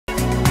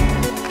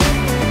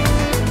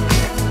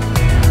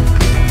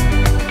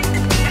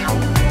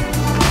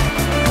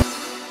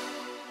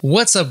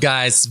What's up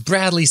guys,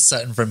 Bradley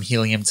Sutton from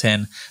Helium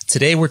 10.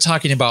 Today we're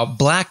talking about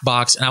Black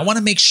Box, and I want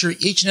to make sure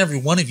each and every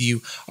one of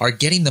you are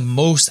getting the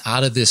most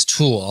out of this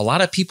tool. A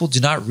lot of people do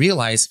not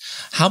realize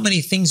how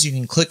many things you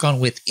can click on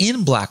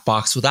within Black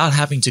Box without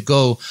having to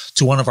go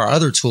to one of our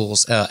other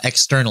tools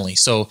externally.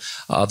 So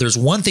there's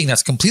one thing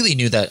that's completely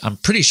new that I'm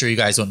pretty sure you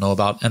guys don't know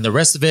about, and the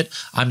rest of it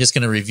I'm just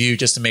going to review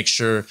just to make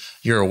sure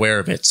you're aware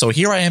of it. So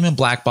here I am in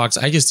Black Box.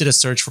 I just did a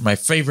search for my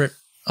favorite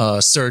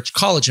search,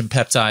 collagen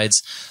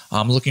peptides.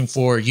 I'm looking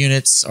for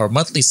units or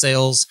monthly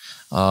sales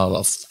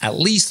of at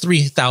least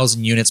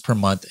 3,000 units per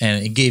month,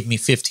 and it gave me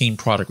 15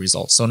 product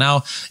results. So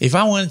now if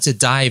I wanted to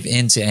dive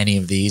into any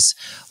of these,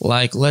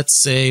 like let's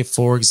say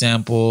for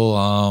example,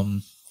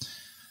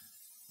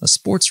 the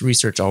sports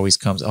research always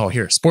comes, oh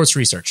here, sports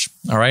research,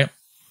 all right?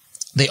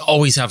 They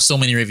always have so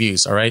many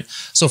reviews, all right?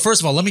 So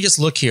first of all, let me just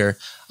look here.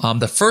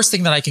 The first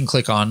thing that I can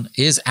click on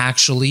is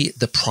actually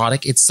the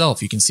product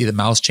itself. You can see the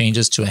mouse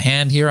changes to a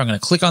hand here. I'm going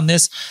to click on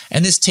this,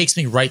 and this takes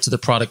me right to the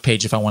product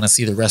page if I want to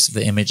see the rest of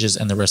the images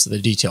and the rest of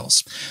the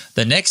details.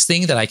 The next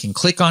thing that I can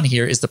click on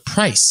here is the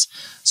price.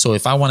 So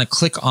if I want to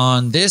click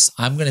on this,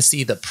 I'm going to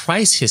see the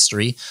price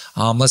history.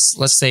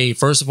 Let's say,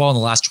 first of all, in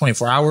the last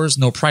 24 hours,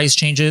 no price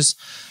changes.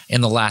 In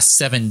the last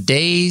 7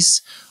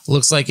 days,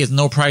 looks like it's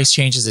no price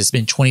changes. It's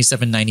been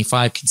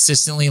 $27.95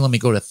 consistently. Let me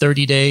go to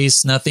 30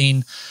 days,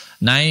 nothing.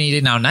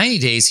 90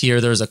 days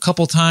here, there's a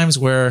couple times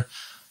where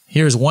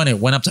here's one, it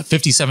went up to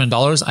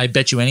 $57. I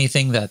bet you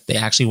anything that they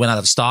actually went out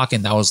of stock,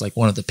 and that was like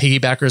one of the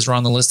piggybackers were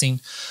on the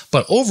listing.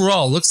 But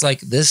overall, it looks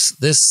like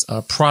this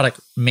product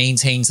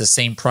maintains the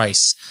same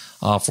price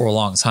for a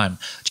long time.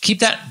 Keep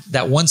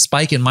that one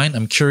spike in mind.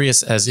 I'm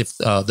curious as if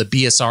the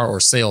BSR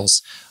or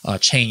sales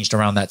changed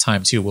around that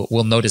time too.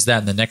 We'll notice that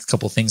in the next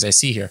couple things I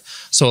see here.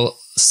 So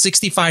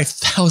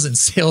 65,000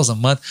 sales a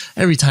month.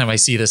 Every time I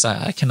see this,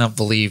 I cannot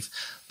believe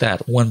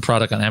that one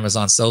product on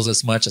Amazon sells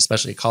this much,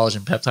 especially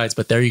collagen peptides.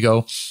 But there you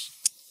go.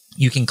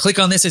 You can click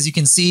on this, as you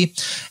can see,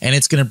 and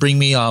it's going to bring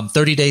me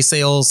 30-day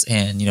sales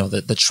and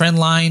the trend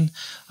line.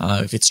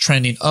 If it's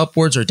trending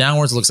upwards or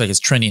downwards, it looks like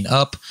it's trending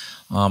up.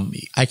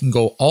 I can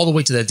go all the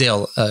way to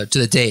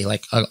the day.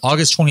 Like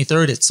August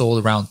 23rd, it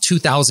sold around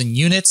 2,000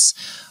 units.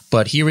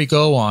 But here we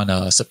go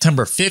on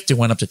September 5th, it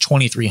went up to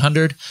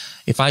 2,300.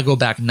 If I go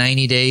back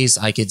 90 days,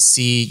 I could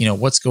see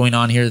what's going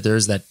on here.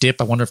 There's that dip.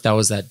 I wonder if that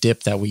was that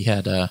dip that we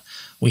had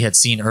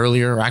seen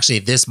earlier. Or actually,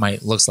 this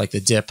looks like the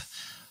dip.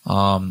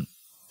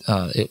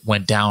 It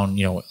went down,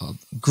 a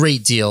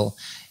great deal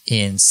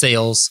in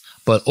sales.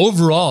 But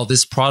overall,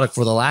 this product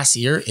for the last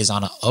year is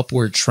on an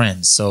upward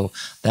trend. So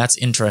that's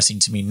interesting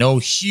to me. No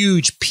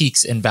huge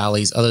peaks and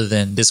valleys other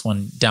than this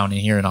one down in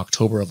here in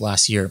October of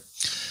last year.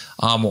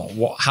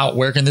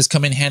 Where can this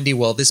come in handy?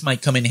 Well, this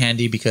might come in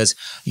handy because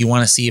you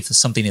want to see if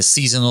something is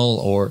seasonal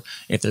or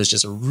if there's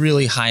just a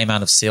really high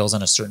amount of sales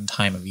on a certain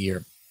time of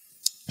year.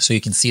 So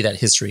you can see that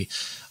history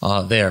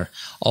there.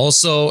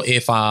 Also,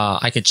 if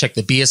I could check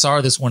the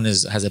BSR, this one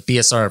has a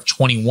BSR of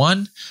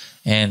 21.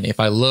 And if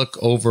I look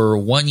over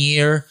 1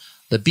 year,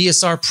 the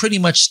BSR pretty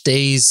much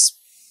stays,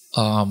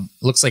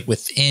 looks like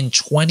within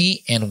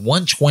 20, and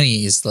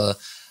 120 is the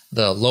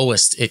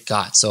lowest it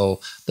got.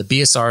 So the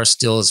BSR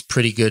still is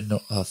pretty good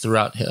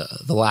throughout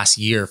the last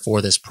year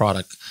for this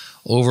product.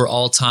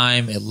 Overall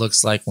time, it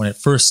looks like when it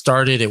first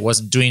started, it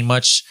wasn't doing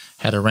much,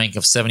 had a rank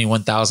of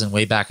 71,000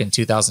 way back in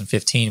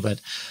 2015. But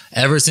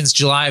ever since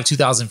July of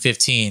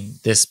 2015,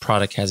 this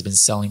product has been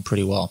selling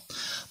pretty well.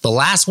 The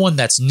last one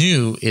that's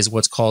new is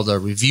what's called a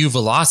review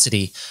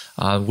velocity.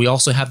 We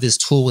also have this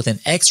tool within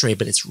Xray,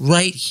 but it's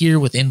right here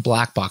within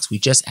Black Box. We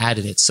just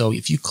added it. So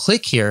if you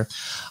click here,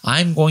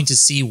 I'm going to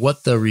see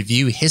what the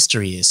review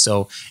history is.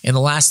 So in the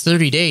last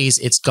 30 days,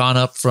 it's gone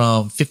up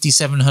from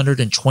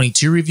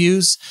 5,722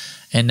 reviews,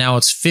 and now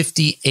it's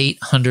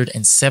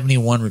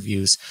 5,871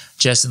 reviews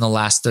just in the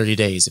last 30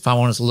 days. If I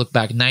wanted to look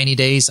back 90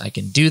 days, I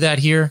can do that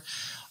here.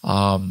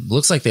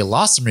 Looks like they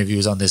lost some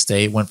reviews on this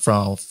day. It went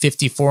from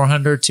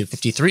 5,400 to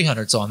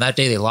 5,300. So on that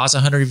day, they lost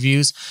 100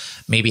 reviews.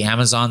 Maybe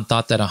Amazon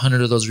thought that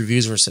 100 of those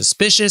reviews were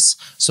suspicious,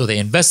 so they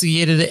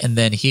investigated it. And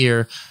then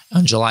here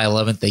on July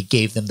 11th, they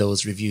gave them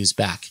those reviews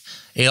back.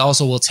 It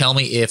also will tell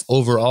me if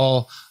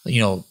overall,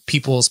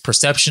 people's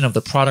perception of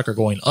the product are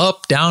going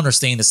up, down, or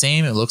staying the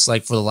same. It looks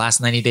like for the last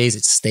 90 days,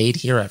 it stayed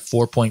here at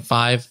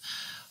 4.5.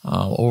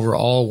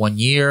 Overall, 1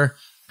 year.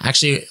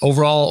 Actually,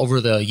 overall,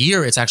 over the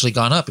year, it's actually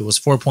gone up. It was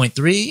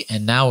 4.3,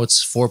 and now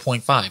it's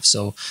 4.5.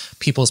 So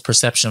people's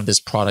perception of this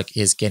product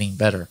is getting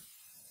better.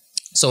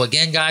 So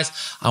again, guys,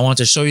 I want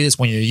to show you this.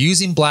 When you're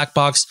using Black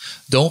Box,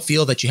 don't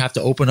feel that you have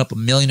to open up a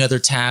million other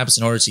tabs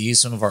in order to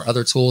use some of our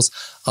other tools.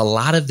 A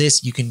lot of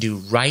this you can do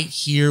right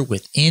here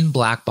within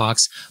Black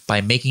Box by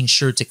making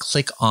sure to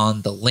click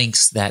on the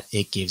links that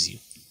it gives you.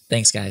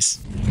 Thanks, guys.